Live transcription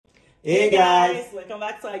Hey guys, welcome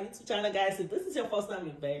back to our YouTube channel, guys. If this is your first time,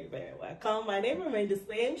 you're very, very welcome. My name remains the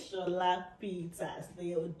same, Shola Peters,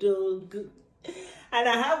 the Odogu. And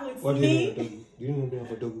I have with what me... Do you know the name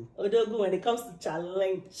of Odogu? Odogu when it comes to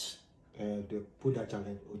challenge. They put that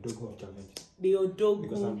challenge, Odogu of challenge. The Odogu.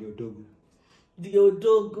 Because I'm the Odogu. The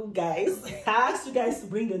Odogu, guys. I asked you guys to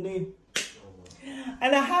bring a name.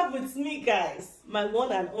 And I have with me, guys, my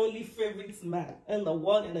one and only favorite man in the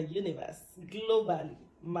world, in the universe, globally.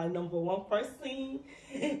 My number one person,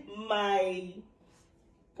 my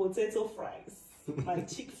potato fries, my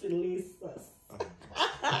Chick-fil-A sauce,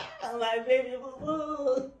 my baby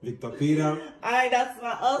boo-boo, Victor Peter. And that's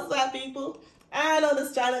my awesome people. And on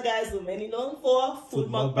this channel, guys, we're mainly known for food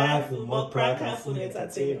mukbang, food prank, and food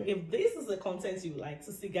entertainment. If this is the content you like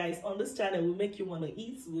to see, guys, on this channel, we make you want to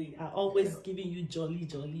eat. We are always giving you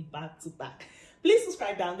jolly back to back. Please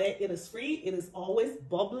subscribe down there. It is free. It is always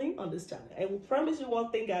bubbling on this channel. And we promise you one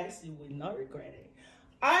thing, guys, you will not regret it.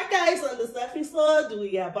 Alright, guys, on this episode,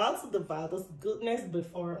 we are about to devour this goodness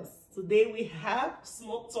before us. Today, we have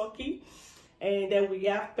smoked turkey. And then we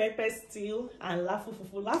have pepper stew and lafu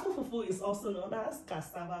fufu. Lafu fufu is also known as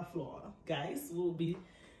cassava flour. Guys, we'll be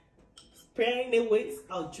spraying it with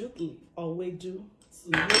our jute leaf or wedu to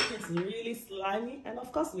make it really slimy. And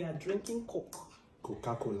of course, we are drinking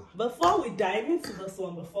Coca-Cola. Before we dive into this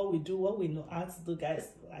one, before we do what we know how to do, guys,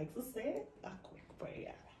 I like to say a quick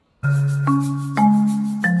prayer.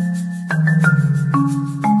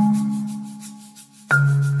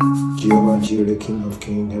 Jehovah, the King of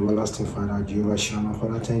Kings, everlasting Father, Jehovah Shammah,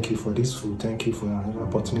 Father, thank you for this food. Thank you for another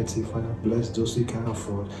opportunity, Father. Bless those who can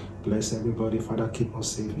afford. Bless everybody, Father. Keep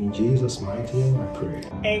us safe. In Jesus' mighty name, I pray.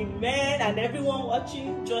 Amen. And everyone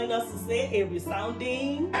watching, join us to say a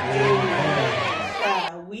resounding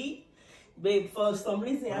amen. We, babe, for some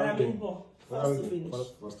reason, I don't know. First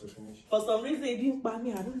to finish. For some reason, it didn't buy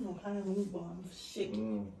me. I don't know how I'm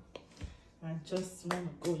shaking. I just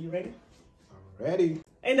want to go. You ready? I'm ready.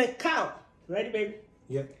 In the count. Ready, baby?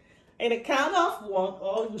 Yeah. In the count of one,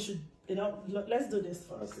 or we should, let's do this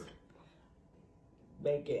first. Okay.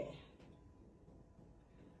 Begin.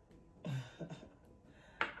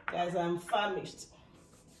 Guys, I'm famished.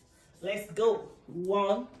 Let's go.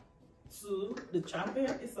 1, 2, the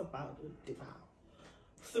champion is about to devour.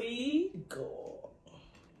 3, go.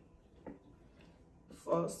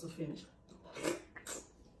 First to finish.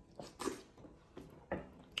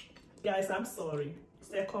 Guys, I'm sorry.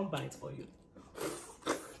 Second bite for you.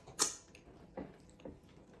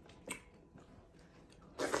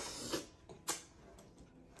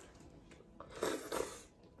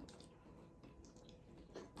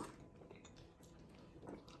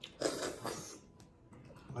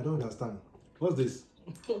 I don't understand. What's this?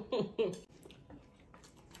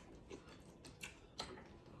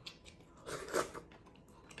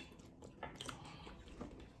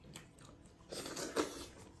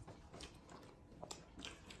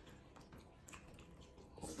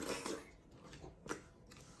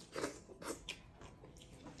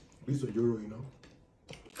 This is Euro, you know.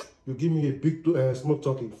 You give me a big smoked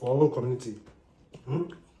turkey for our own community.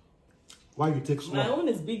 Why you take small? My own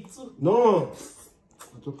is big too. No,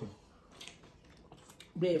 it's okay.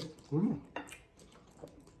 Babe.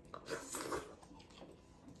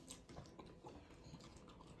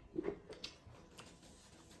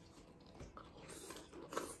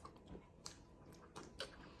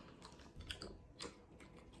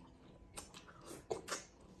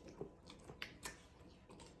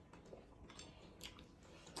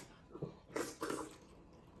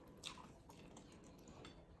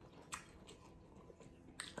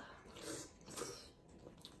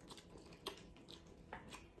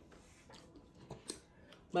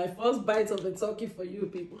 My first bite of the turkey for you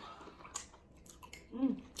people.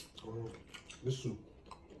 Oh, this soup.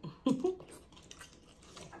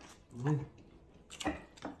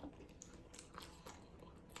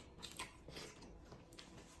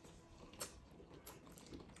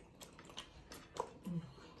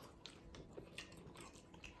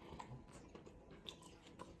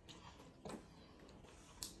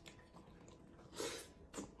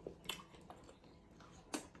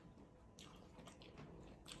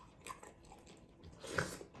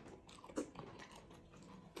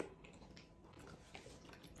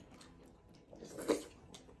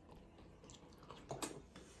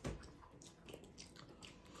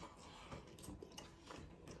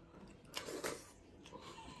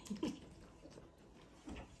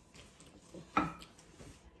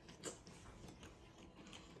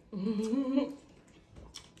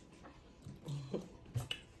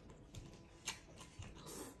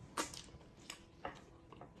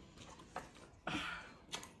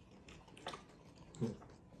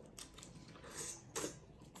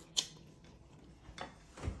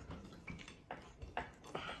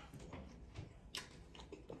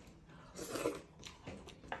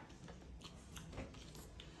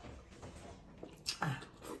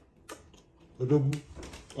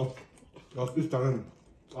 Of this talent.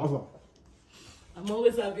 Awesome. I'm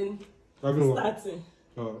always having starting.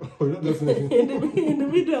 In the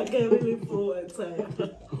middle, I get really full and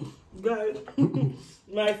tired. Guys,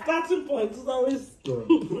 my starting point is always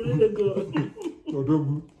really good.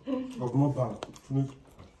 Of Mukbang.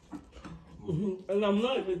 And I'm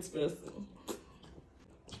not a rich person.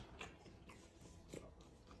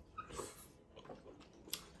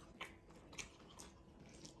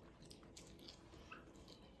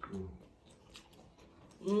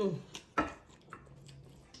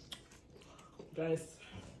 Guys,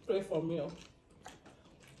 pray for me.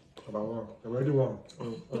 About one. I already won.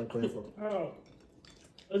 I'm praying for. Oh,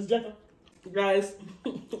 it's just, guys,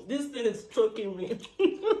 this thing is choking me.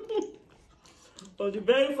 For the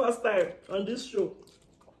very first time on this show,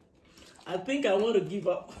 I think I want to give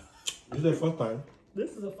up. This is the first time?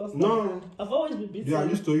 This is the first time. No. I've always been busy. You are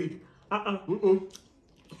used to it. Oh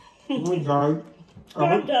my God.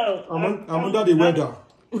 Calm down. I'm under the weather.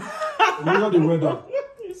 I'm under the weather.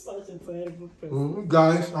 You're such a terrible person.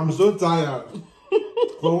 Guys, I'm so tired.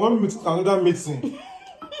 From one meeting to another meeting.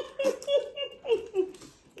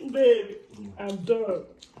 Babe, I'm done.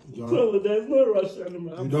 So there's no rush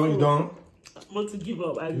anymore. You done? I want to give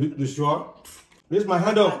up. You sure? Raise my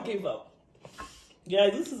hand up. I give up.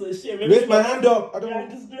 Guys, this is a shame. Raise my hand up.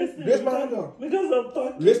 Raise my hand up. Because I'm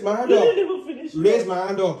talking. Raise my hand up. You didn't even finish. Raise my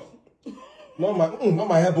hand up. Not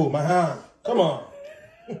my elbow, my hand. Come on.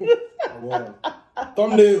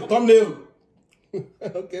 Thumbnail.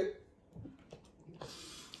 Okay.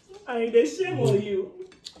 And they shame on you.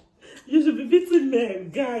 You should be beating men,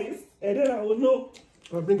 guys. And then I will know.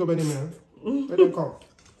 I'll bring up any man. Let them come.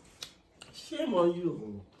 Shame on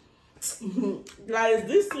you. Guys,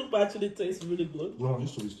 this soup actually tastes really good. No,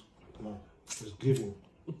 this soup is it's giving.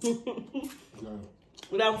 No.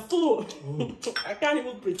 But I'm full. I can't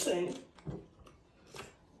even pretend.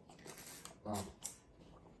 Wow.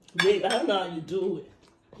 Babe, I don't know how you do it.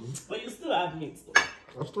 But you still have meat though.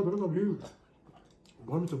 That's still better than you.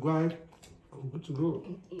 You want me to grind? I'm good to go.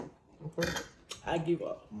 Okay. I give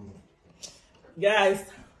up. Guys,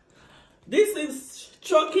 this is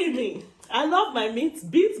choking me. I love my meat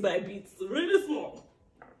bit by bit, really small.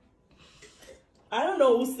 I don't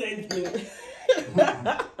know who sent me.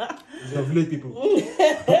 The village people.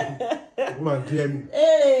 Come on, clear me.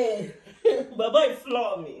 Hey, Baba,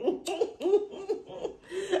 floor me.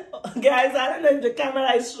 Guys, I don't know if the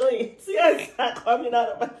camera is showing. Tears are coming out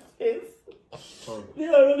of my face. Sorry.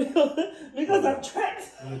 Because I'm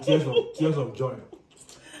trying. Tears of joy.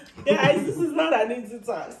 Guys, this is not an easy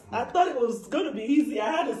task. I thought it was going to be easy.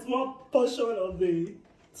 I had a small portion of the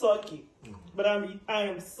turkey. But I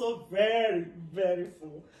am so very, very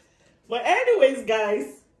full. But anyways,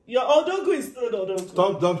 guys, your odogu is still odogu.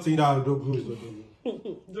 Stop saying that odogu is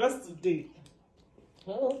odogu. Just today.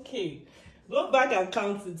 Okay. Go back and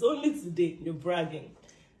count it. Only today you're bragging.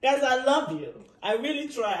 Guys, I love you. I really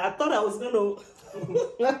try. I thought I was going to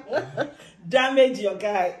damage your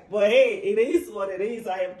guy. But hey, it is what it is.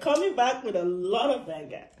 I am coming back with a lot of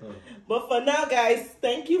banger. But for now, guys,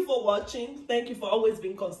 thank you for watching. Thank you for always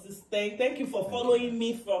being consistent. Thank you for following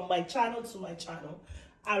me from my channel to my channel.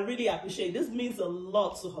 I really appreciate it. This means a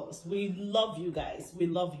lot to us. We love you guys. We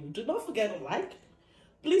love you. Do not forget to like.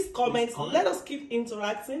 Please comment. Let us keep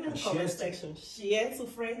interacting in the comment section. Share to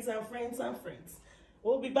friends and friends and friends.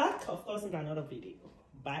 We'll be back, of course, in another video.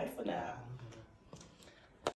 Bye for now.